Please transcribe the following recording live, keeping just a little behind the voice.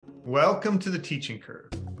Welcome to The Teaching Curve,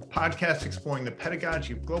 a podcast exploring the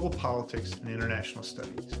pedagogy of global politics and international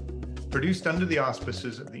studies. Produced under the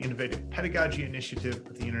auspices of the Innovative Pedagogy Initiative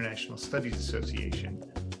of the International Studies Association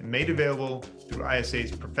and made available through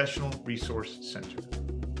ISA's Professional Resource Center.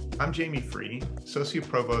 I'm Jamie Free, Associate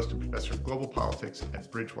Provost and Professor of Global Politics at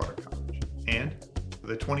Bridgewater College, and for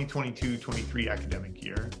the 2022-23 academic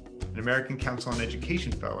year, an American Council on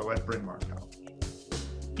Education Fellow at Bryn Mawr College.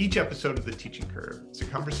 Each episode of The Teaching Curve is a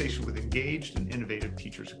conversation with engaged and innovative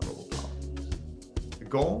teachers of global politics. The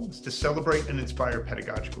goal is to celebrate and inspire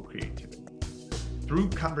pedagogical creativity through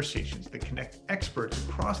conversations that connect experts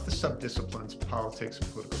across the subdisciplines of politics and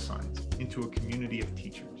political science into a community of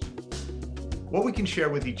teachers. What we can share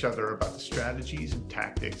with each other about the strategies and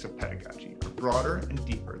tactics of pedagogy are broader and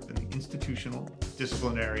deeper than the institutional,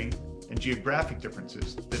 disciplinary, and geographic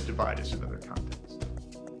differences that divide us in other contexts.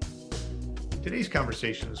 Today's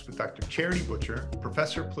conversation is with Dr. Charity Butcher,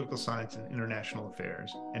 Professor of Political Science and International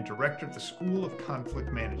Affairs and Director of the School of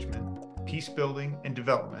Conflict Management, Peace Building, and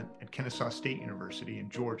Development at Kennesaw State University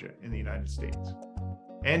in Georgia in the United States,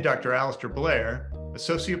 and Dr. Alasdair Blair,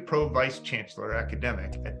 Associate Pro Vice Chancellor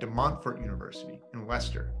Academic at De Montfort University in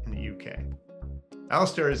Leicester in the UK.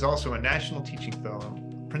 Alasdair is also a National Teaching Fellow,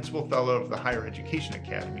 Principal Fellow of the Higher Education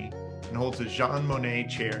Academy, and holds a Jean Monnet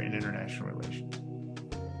Chair in International Relations.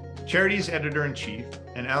 Charity is Editor-in-Chief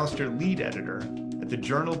and Alasdair Lead Editor at the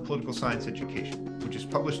Journal of Political Science Education, which is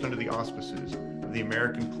published under the auspices of the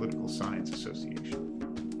American Political Science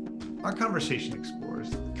Association. Our conversation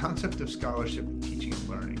explores the concept of scholarship in teaching and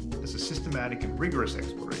learning as a systematic and rigorous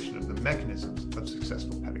exploration of the mechanisms of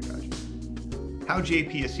successful pedagogy, how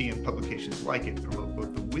JPSE and publications like it promote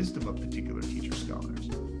both the wisdom of particular teacher scholars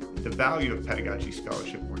and the value of pedagogy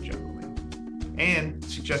scholarship more generally, and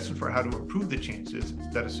suggestions for how to improve the chances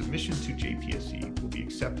that a submission to JPSE will be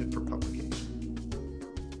accepted for publication.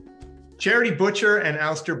 Charity Butcher and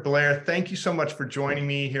Alasdair Blair, thank you so much for joining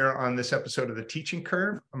me here on this episode of The Teaching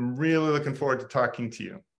Curve. I'm really looking forward to talking to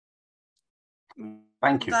you.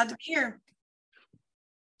 Thank you. Glad to be here.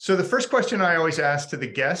 So the first question I always ask to the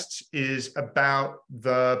guests is about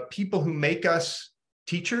the people who make us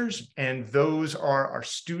teachers, and those are our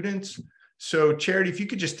students. So Charity, if you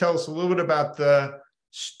could just tell us a little bit about the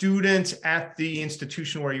students at the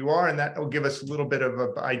institution where you are, and that will give us a little bit of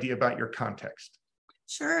an idea about your context.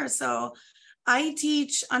 Sure. So I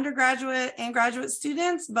teach undergraduate and graduate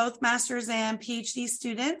students, both master's and PhD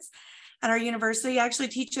students at our university. I actually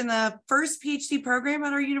teach in the first PhD program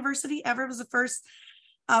at our university ever. It was the first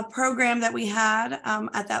program that we had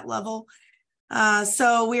at that level.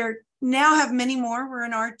 So we're now have many more. We're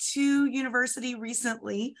in our 2 university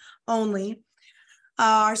recently only.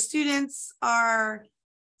 Our students are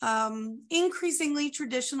increasingly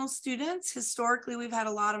traditional students. Historically, we've had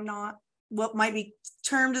a lot of what might be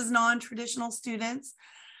termed as non-traditional students,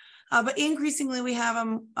 but increasingly we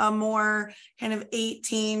have a more kind of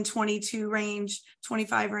 18, 22 range,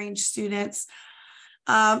 25 range students,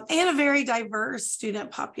 and a very diverse student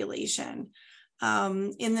population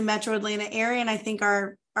in the Metro Atlanta area. And I think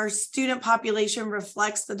our student population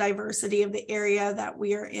reflects the diversity of the area that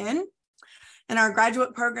we are in. And our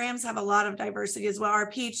graduate programs have a lot of diversity as well. Our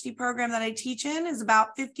PhD program that I teach in is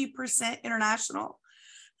about 50% international.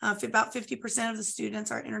 About 50% of the students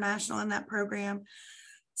are international in that program.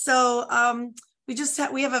 So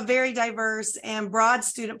we have a very diverse and broad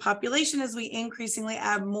student population as we increasingly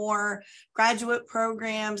add more graduate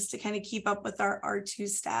programs to kind of keep up with our R2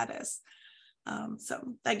 status.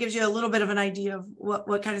 So that gives you a little bit of an idea of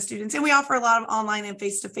what kind of students, and we offer a lot of online and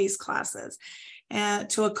face-to-face classes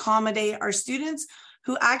to accommodate our students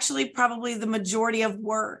who actually probably the majority of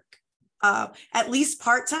work, at least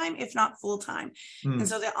part-time, if not full-time. And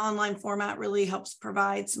so the online format really helps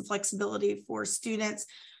provide some flexibility for students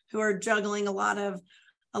who are juggling a lot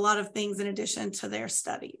of things in addition to their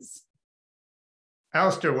studies.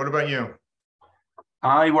 Alasdair, what about you?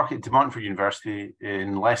 I work at De Montfort University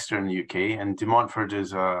in Leicester in the UK, and De Montfort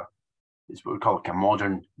is what we call like a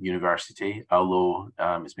modern university, although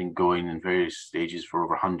it's been going in various stages for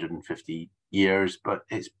over 150 years, but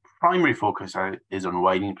its primary focus is on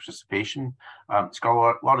widening participation. It's got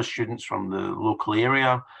a lot of students from the local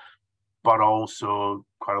area, but also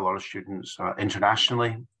quite a lot of students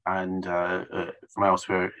internationally and from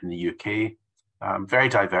elsewhere in the UK. Very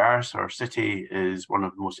diverse. Our city is one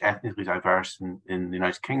of the most ethnically diverse in the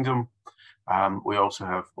United Kingdom. We also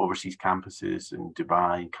have overseas campuses in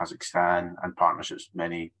Dubai, Kazakhstan, and partnerships with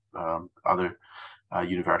many other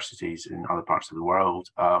universities in other parts of the world.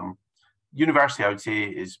 University, I would say,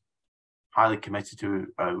 is highly committed to,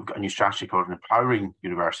 we've got a new strategy called an empowering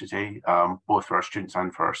university, both for our students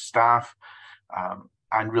and for our staff.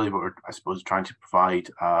 And really what we're, I suppose, trying to provide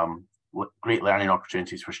great learning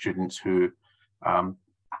opportunities for students who,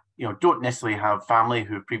 don't necessarily have family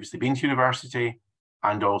who have previously been to university,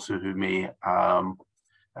 and also who may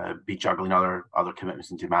be juggling other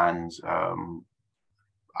commitments and demands. I'm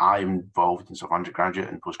involved in sort of undergraduate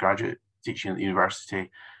and postgraduate teaching at the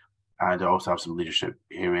university, and I also have some leadership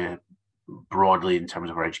area broadly in terms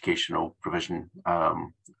of our educational provision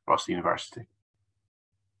across the university.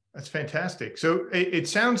 That's fantastic. So it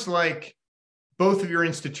sounds like both of your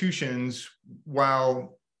institutions,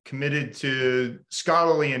 while committed to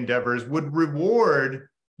scholarly endeavors, would reward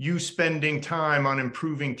you spending time on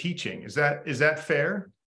improving teaching. Is that fair?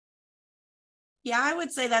 Yeah, I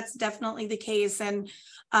would say that's definitely the case. And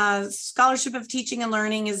scholarship of teaching and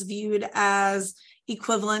learning is viewed as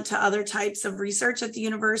equivalent to other types of research at the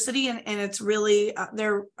university. And it's really,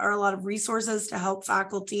 there are a lot of resources to help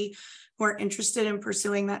faculty who are interested in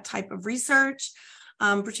pursuing that type of research,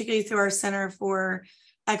 particularly through our Center for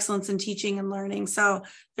Excellence in Teaching and Learning. So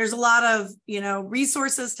there's a lot of,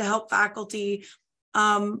 resources to help faculty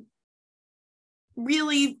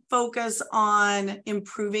really focus on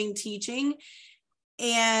improving teaching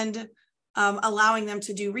and allowing them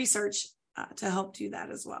to do research to help do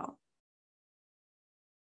that as well.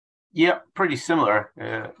 Yeah, pretty similar,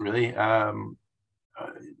 really.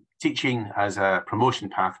 Teaching as a promotion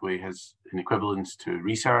pathway has an equivalence to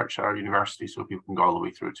research at our university, so people can go all the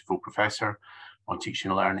way through to full professor on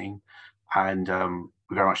teaching and learning, and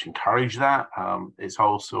we very much encourage that. It's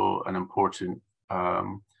also an important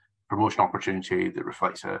promotion opportunity that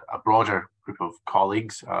reflects a broader group of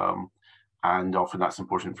colleagues, and often that's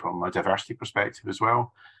important from a diversity perspective as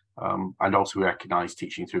well. And also we recognise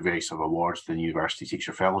teaching through various sort of awards, the University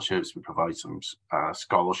Teacher Fellowships. We provide some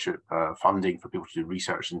scholarship funding for people to do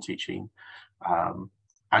research in teaching.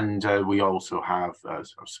 And we also have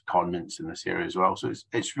secondments in this area as well. So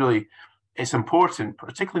it's important,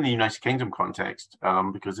 particularly in the United Kingdom context,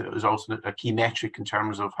 because it is also a key metric in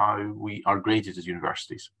terms of how we are graded as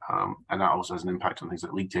universities. And that also has an impact on things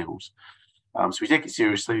like league tables. So we take it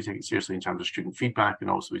seriously. We take it seriously in terms of student feedback, and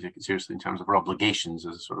also we take it seriously in terms of our obligations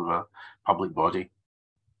as a sort of a public body.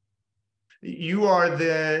 You are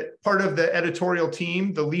the part of the editorial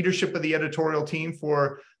team, the leadership of the editorial team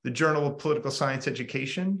for the Journal of Political Science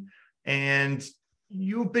Education. And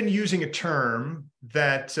you've been using a term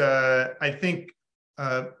that I think,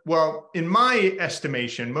 in my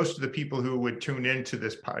estimation, most of the people who would tune into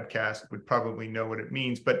this podcast would probably know what it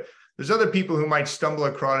means, but there's other people who might stumble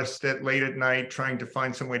across it late at night trying to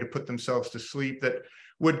find some way to put themselves to sleep that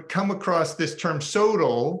would come across this term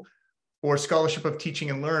SOTL, or Scholarship of Teaching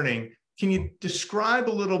and Learning. Can you describe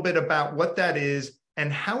a little bit about what that is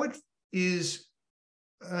and how it is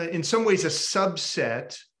in some ways a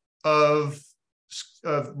subset of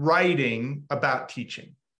writing about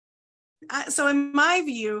teaching? So in my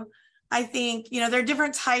view, I think, there are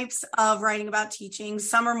different types of writing about teaching.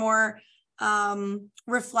 Some are more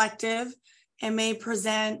reflective and may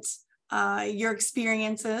present your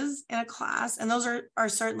experiences in a class, and those are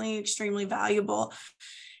certainly extremely valuable.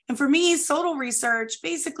 And for me, SOTL research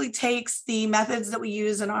basically takes the methods that we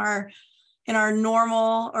use in our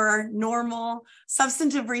normal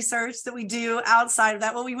substantive research that we do outside of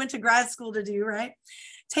that, what we went to grad school to do, right?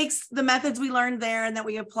 Takes the methods we learned there and that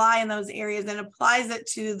we apply in those areas and applies it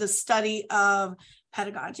to the study of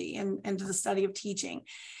pedagogy and to the study of teaching.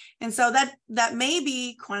 And so that may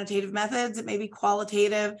be quantitative methods, it may be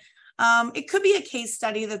qualitative. It could be a case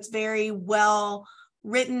study that's very well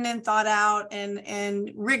written and thought out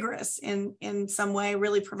and rigorous in some way,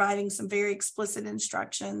 really providing some very explicit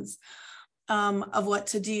instructions of what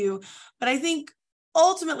to do. But I think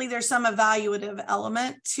ultimately there's some evaluative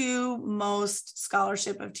element to most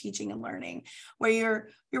scholarship of teaching and learning, where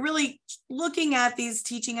you're really looking at these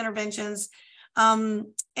teaching interventions and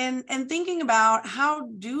thinking about how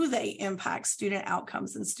do they impact student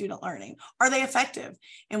outcomes and student learning? Are they effective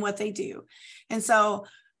in what they do? And so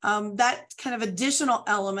that kind of additional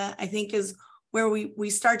element, I think, is where we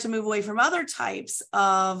start to move away from other types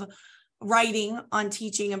of writing on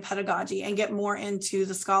teaching and pedagogy and get more into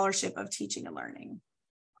the scholarship of teaching and learning.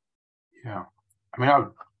 Yeah, I mean, I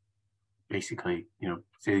would basically,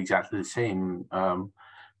 say exactly the same.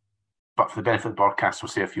 But for the benefit of the broadcast, we'll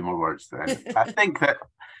say a few more words then. I think that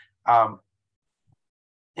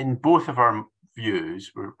in both of our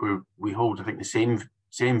views, we hold, I think, the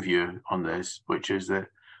same view on this, which is that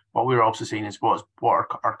what we're also saying is what are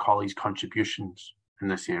our colleagues' contributions in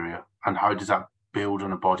this area, and how does that build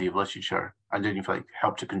on a body of literature, and then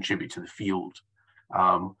help to contribute to the field,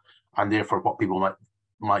 and therefore what people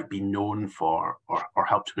might be known for or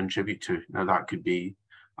help to contribute to. Now that could be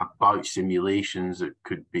about simulations. It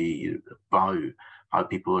could be about how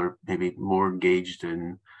people are maybe more engaged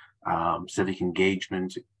in civic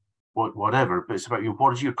engagement, whatever. But it's about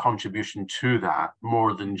what is your contribution to that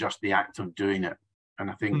more than just the act of doing it. And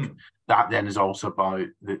I think that then is also about,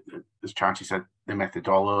 as Charity said, the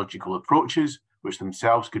methodological approaches, which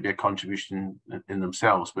themselves could be a contribution in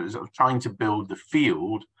themselves, but it's trying to build the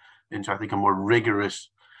field into, I think, a more rigorous,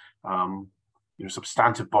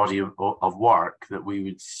 substantive body of work that we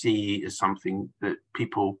would see as something that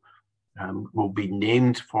people will be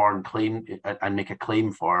named for and claim and make a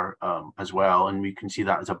claim for as well. And we can see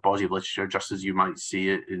that as a body of literature, just as you might see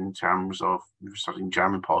it in terms of studying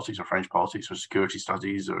German politics or French politics or security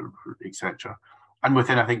studies or etc. And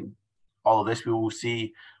within, I think, all of this, we will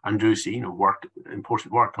see and do see,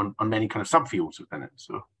 important work on many kind of subfields within it.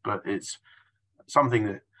 So, but it's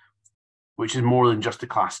something which is more than just a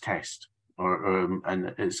class test,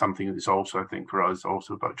 and it's something that's also, I think, for us,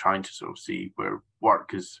 also about trying to sort of see where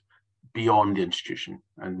work is beyond the institution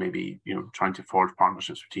and maybe, trying to forge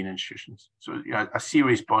partnerships between institutions. So, a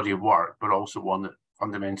serious body of work, but also one that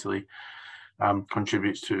fundamentally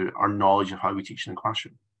contributes to our knowledge of how we teach in the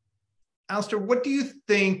classroom. Alasdair, what do you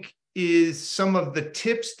think is some of the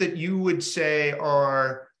tips that you would say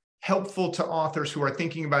are helpful to authors who are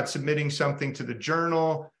thinking about submitting something to the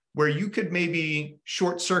journal, where you could maybe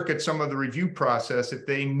short circuit some of the review process if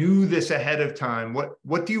they knew this ahead of time?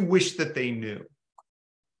 What do you wish that they knew?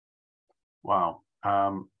 Wow.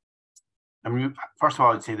 First of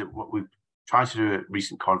all, I'd say that what we've tried to do at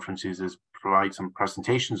recent conferences is provide some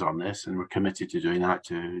presentations on this, and we're committed to doing that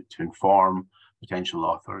to inform potential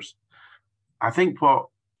authors. I think what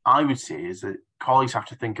I would say is that colleagues have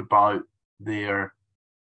to think about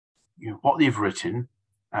what they've written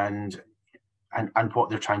and what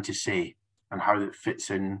they're trying to say and how it fits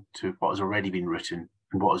in to what has already been written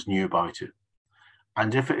and what is new about it.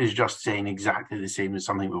 And if it is just saying exactly the same as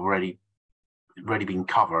something we've already been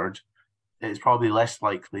covered, it's probably less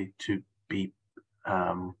likely to be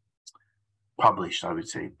published, I would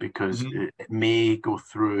say, because it may go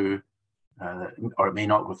through or it may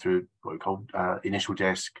not go through what we call initial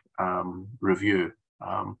desk review.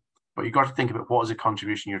 But you've got to think about what is the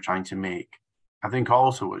contribution you're trying to make. I think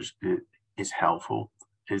also what is helpful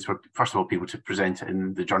is for, first of all, people to present it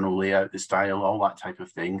in the journal layout, the style, all that type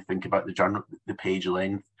of thing. Think about the journal, the page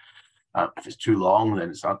length. If it's too long, then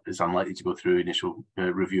it's unlikely to go through initial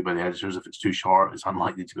review by the editors. If it's too short, it's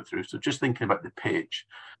unlikely to go through. So just thinking about the pitch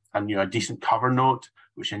and a decent cover note,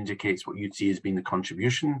 which indicates what you'd see as being the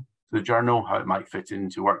contribution to the journal, how it might fit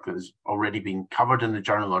into work that has already been covered in the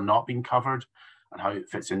journal or not been covered, and how it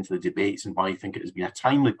fits into the debates and why you think it has been a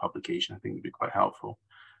timely publication, I think would be quite helpful.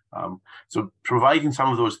 So providing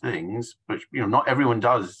some of those things, which not everyone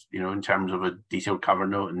does, in terms of a detailed cover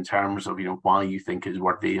note, in terms of why you think is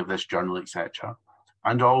worthy of this journal, etc.,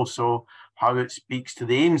 and also how it speaks to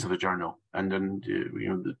the aims of the journal. And in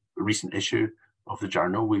the recent issue of the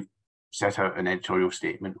journal, we've set out an editorial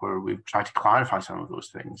statement where we've tried to clarify some of those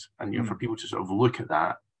things, and for people to sort of look at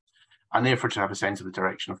that, and therefore to have a sense of the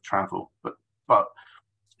direction of travel. But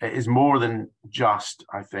it is more than just,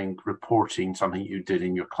 I think, reporting something you did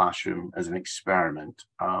in your classroom as an experiment,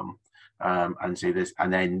 and say this.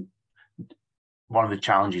 And then one of the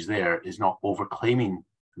challenges there is not overclaiming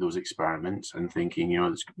those experiments and thinking,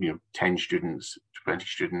 it's 10 students, 20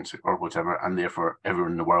 students, or whatever, and therefore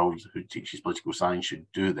everyone in the world who teaches political science should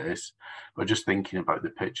do this, but just thinking about the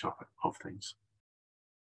pitch of things.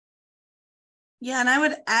 Yeah, and I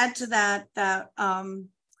would add to that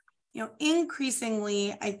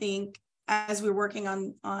increasingly, I think, as we're working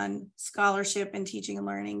on scholarship and teaching and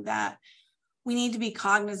learning, that we need to be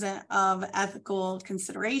cognizant of ethical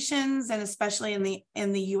considerations, and especially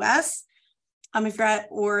in the US, if you're at,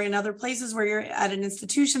 or in other places where you're at an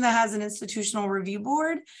institution that has an institutional review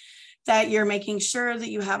board, that you're making sure that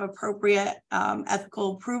you have appropriate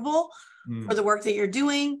ethical approval for the work that you're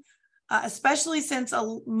doing, especially since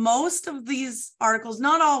most of these articles,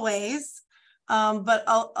 not always, but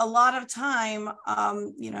a lot of time,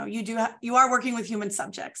 you are working with human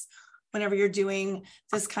subjects whenever you're doing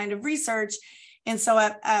this kind of research. And so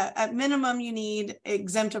at minimum, you need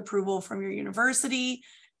exempt approval from your university.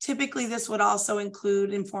 Typically, this would also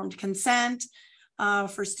include informed consent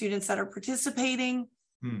for students that are participating,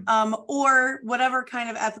 or whatever kind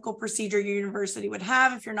of ethical procedure your university would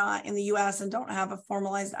have if you're not in the US and don't have a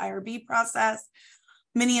formalized IRB process.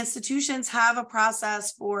 Many institutions have a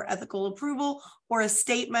process for ethical approval or a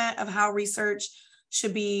statement of how research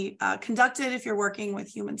should be conducted if you're working with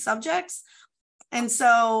human subjects. And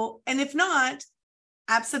if not,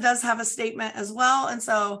 APSA does have a statement as well. And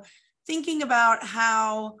so thinking about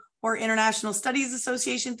how or International Studies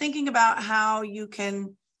Association, thinking about how you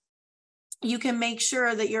can make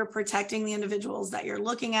sure that you're protecting the individuals that you're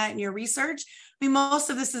looking at in your research. I mean, most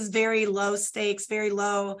of this is very low stakes, very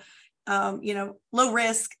low, low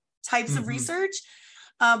risk types of research,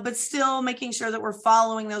 but still making sure that we're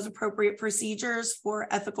following those appropriate procedures for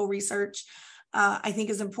ethical research, I think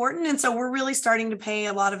is important. And so we're really starting to pay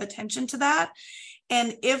a lot of attention to that.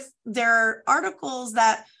 And if there are articles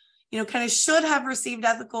that, kind of should have received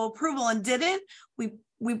ethical approval and didn't,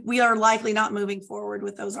 we are likely not moving forward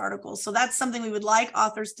with those articles. So that's something we would like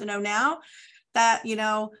authors to know now, that,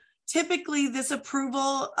 typically this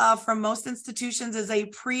approval from most institutions is a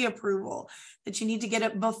pre-approval, that you need to get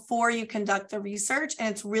it before you conduct the research. And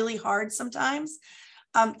it's really hard sometimes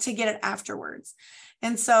to get it afterwards.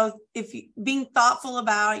 And so if you, being thoughtful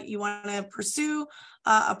about, you want to pursue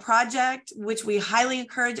a project, which we highly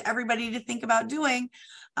encourage everybody to think about doing,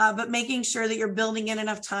 but making sure that you're building in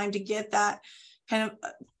enough time to get that kind of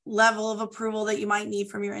level of approval that you might need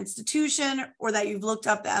from your institution, or that you've looked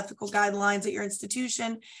up the ethical guidelines at your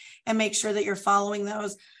institution and make sure that you're following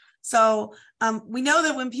those. So we know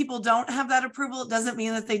that when people don't have that approval, it doesn't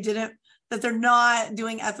mean that that they're not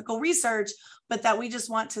doing ethical research, but that we just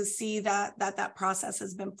want to see that process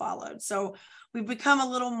has been followed. So we've become a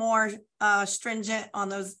little more stringent on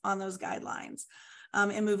those guidelines.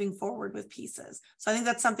 And moving forward with pieces. So I think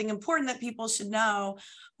that's something important that people should know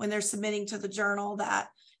when they're submitting to the journal, that,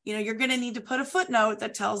 you're going to need to put a footnote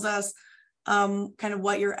that tells us kind of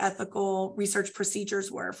what your ethical research procedures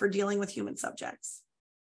were for dealing with human subjects.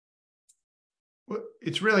 Well,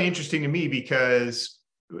 it's really interesting to me because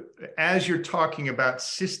as you're talking about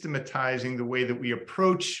systematizing the way that we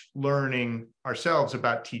approach learning ourselves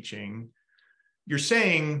about teaching, you're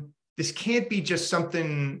saying this can't be just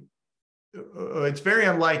something. It's very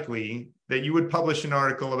unlikely that you would publish an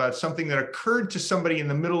article about something that occurred to somebody in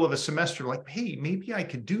the middle of a semester, like, hey, maybe I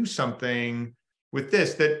could do something with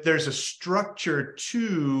this, that there's a structure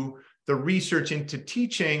to the research into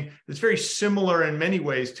teaching that's very similar in many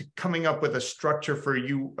ways to coming up with a structure for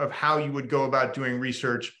you of how you would go about doing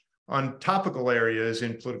research on topical areas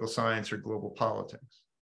in political science or global politics.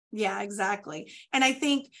 Yeah, exactly. And I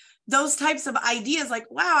think those types of ideas, like,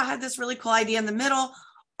 wow, I had this really cool idea in the middle,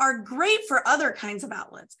 are great for other kinds of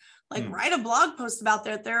outlets. Like write a blog post about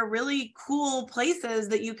that. There are really cool places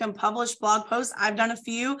that you can publish blog posts. I've done a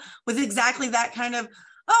few with exactly that kind of,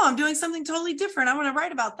 oh, I'm doing something totally different, I want to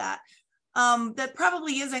write about that. That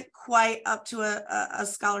probably isn't quite up to a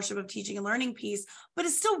scholarship of teaching and learning piece, but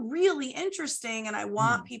it's still really interesting. And I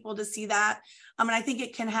want people to see that. And I think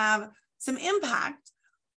it can have some impact.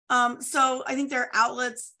 So I think there are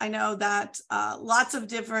outlets. I know that lots of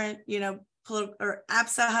different, or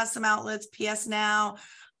APSA has some outlets, PS Now.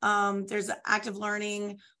 There's an active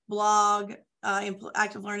learning blog,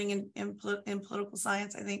 active learning in political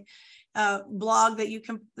science, I think, blog that you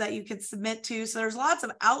can submit to. So there's lots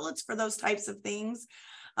of outlets for those types of things,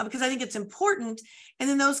 because I think it's important. And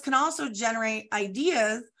then those can also generate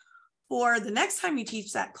ideas for the next time you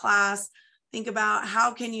teach that class. Think about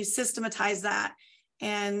how can you systematize that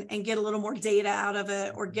and get a little more data out of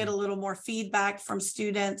it, or get a little more feedback from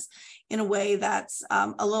students in a way that's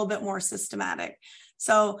a little bit more systematic.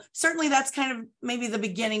 So certainly that's kind of maybe the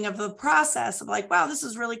beginning of the process of like, wow, this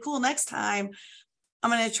is really cool. Next time I'm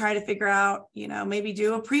going to try to figure out, maybe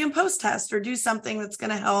do a pre and post test, or do something that's going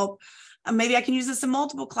to help. Maybe I can use this in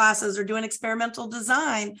multiple classes, or do an experimental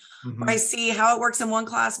design where I see how it works in one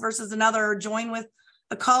class versus another, or join with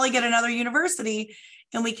a colleague at another university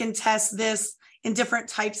and we can test this in different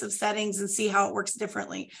types of settings and see how it works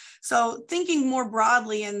differently. So thinking more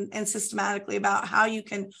broadly and systematically about how you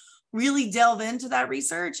can really delve into that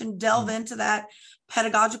research and delve into that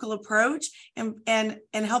pedagogical approach and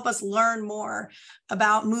help us learn more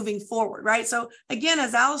about moving forward, right? So again,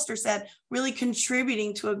 as Alasdair said, really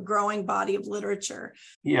contributing to a growing body of literature.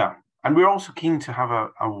 Yeah, and we're also keen to have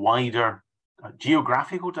a wider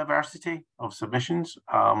geographical diversity of submissions.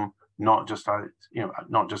 Not just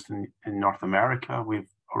in North America. We've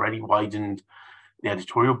already widened the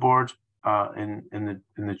editorial board in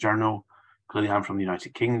the journal. Clearly, I'm from the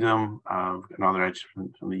United Kingdom. We've got another editor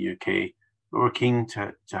from the UK. But we're keen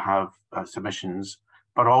to have submissions,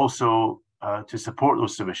 but also to support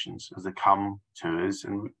those submissions as they come to us.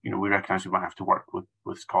 And we recognise we might have to work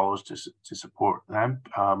with scholars to support them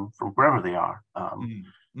from wherever they are.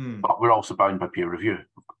 But we're also bound by peer review,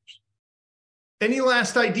 of course. Any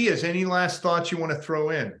last ideas? Any last thoughts you want to throw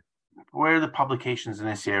in? Where the publications in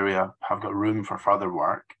this area have got room for further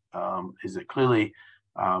work is that clearly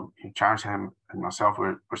Charity and myself,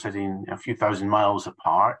 we're sitting a few thousand miles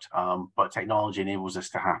apart, but technology enables this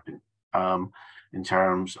to happen. in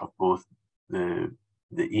terms of both the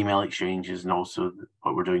email exchanges and also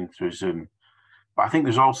what we're doing through Zoom. But I think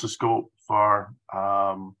there's also scope for,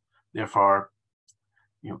 therefore,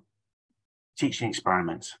 teaching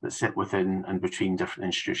experiments that sit within and between different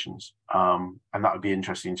institutions. And that would be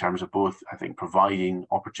interesting in terms of both, I think, providing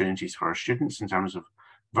opportunities for our students in terms of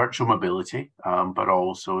virtual mobility, but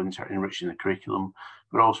also enriching the curriculum,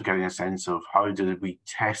 but also getting a sense of how do we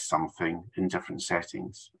test something in different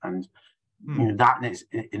settings. And that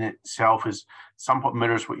in itself is somewhat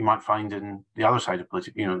mirrors what you might find in the other side of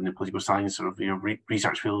in the political science sort of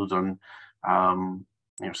research field on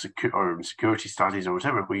security studies or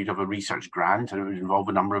whatever, where you'd have a research grant and it would involve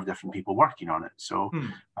a number of different people working on it. So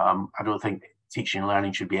I don't think teaching and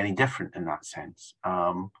learning should be any different in that sense.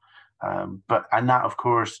 But that, of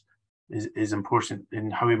course, is important in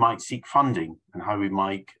how we might seek funding and how we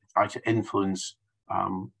might try to influence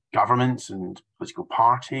governments and political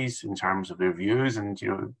parties in terms of their views. And,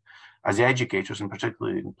 as educators, and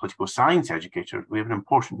particularly in political science educators, we have an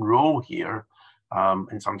important role here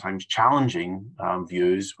in sometimes challenging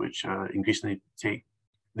views which increasingly take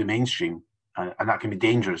the mainstream, and that can be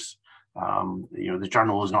dangerous. The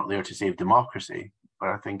journal is not there to save democracy, but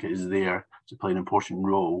I think it is there to play an important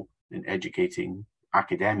role in educating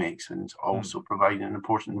academics and also providing an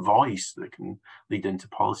important voice that can lead into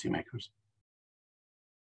policymakers.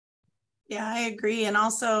 Yeah, I agree. And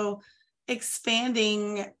also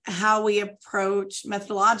expanding how we approach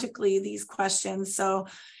methodologically these questions. So,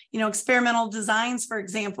 experimental designs, for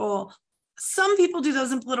example, some people do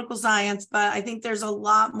those in political science, but I think there's a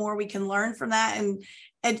lot more we can learn from that. And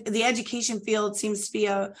the education field seems to be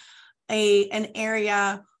an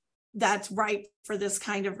area that's ripe for this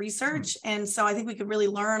kind of research. And so I think we could really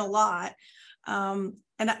learn a lot. And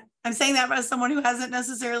I'm saying that as someone who hasn't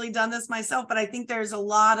necessarily done this myself, but I think there's a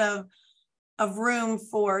lot of room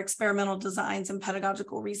for experimental designs and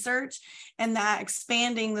pedagogical research, and that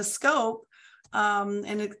expanding the scope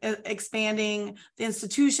and expanding the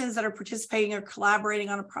institutions that are participating or collaborating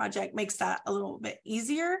on a project makes that a little bit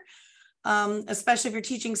easier, especially if you're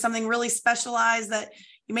teaching something really specialized that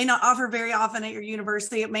you may not offer very often at your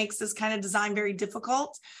university. It makes this kind of design very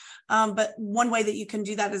difficult. But one way that you can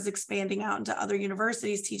do that is expanding out into other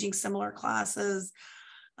universities, teaching similar classes.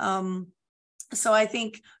 So I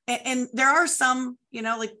think, and there are some,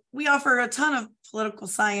 like we offer a ton of political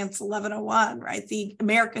science 1101, right? The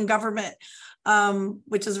American government,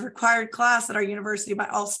 which is a required class at our university by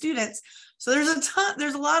all students. So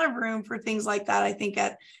there's a lot of room for things like that, I think,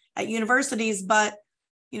 at universities. But,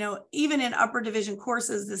 even in upper division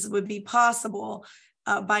courses, this would be possible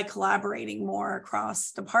by collaborating more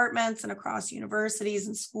across departments and across universities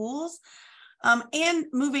and schools, and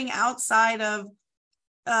moving outside of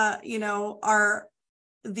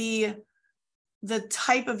the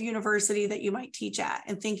type of university that you might teach at,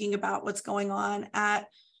 and thinking about what's going on at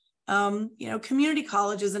community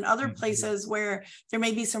colleges and other places where there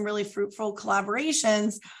may be some really fruitful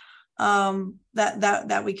collaborations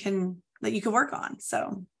that you can work on.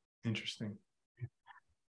 So interesting.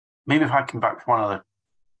 Maybe if I come back to one other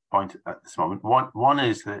point at this moment. One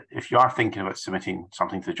is that if you are thinking about submitting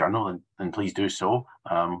something to the journal, then please do so.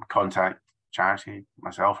 Contact Charity,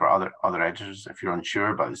 myself, or other editors if you're unsure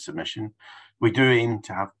about the submission. We do aim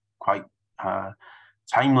to have quite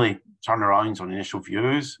timely turnarounds on initial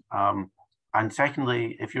views. And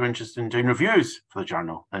secondly, if you're interested in doing reviews for the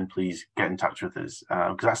journal, then please get in touch with us,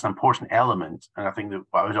 because that's an important element. And I think that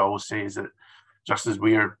what I would always say is that just as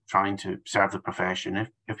we are trying to serve the profession,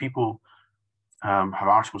 if people have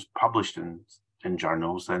articles published in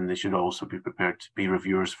journals, then they should also be prepared to be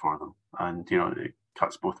reviewers for them. And it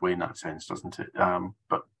cuts both ways in that sense, doesn't it?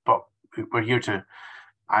 But we're here to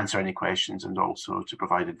answer any questions and also to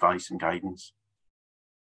provide advice and guidance.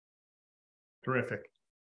 Terrific.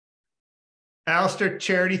 Alasdair,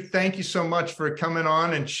 Charity, thank you so much for coming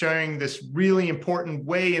on and sharing this really important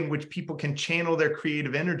way in which people can channel their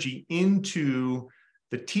creative energy into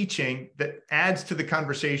the teaching that adds to the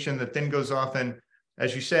conversation that then goes off and,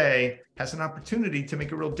 as you say, has an opportunity to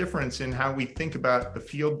make a real difference in how we think about the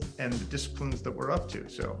field and the disciplines that we're up to.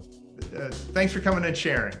 So thanks for coming and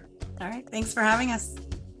sharing. All right. Thanks for having us.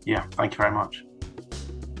 Yeah, thank you very much.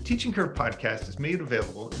 The Teaching Curve podcast is made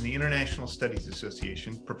available in the International Studies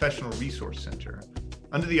Association Professional Resource Center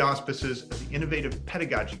under the auspices of the Innovative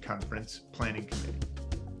Pedagogy Conference Planning Committee.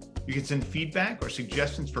 You can send feedback or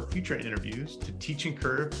suggestions for future interviews to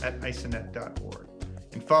teachingcurve@isanet.org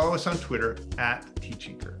and follow us on Twitter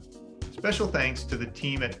 @TeachingCurve. Special thanks to the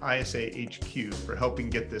team at ISA HQ for helping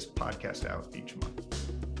get this podcast out each month.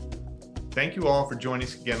 Thank you all for joining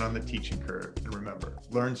us again on the Teaching Curve. And remember,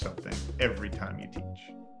 learn something every time you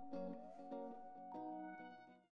teach.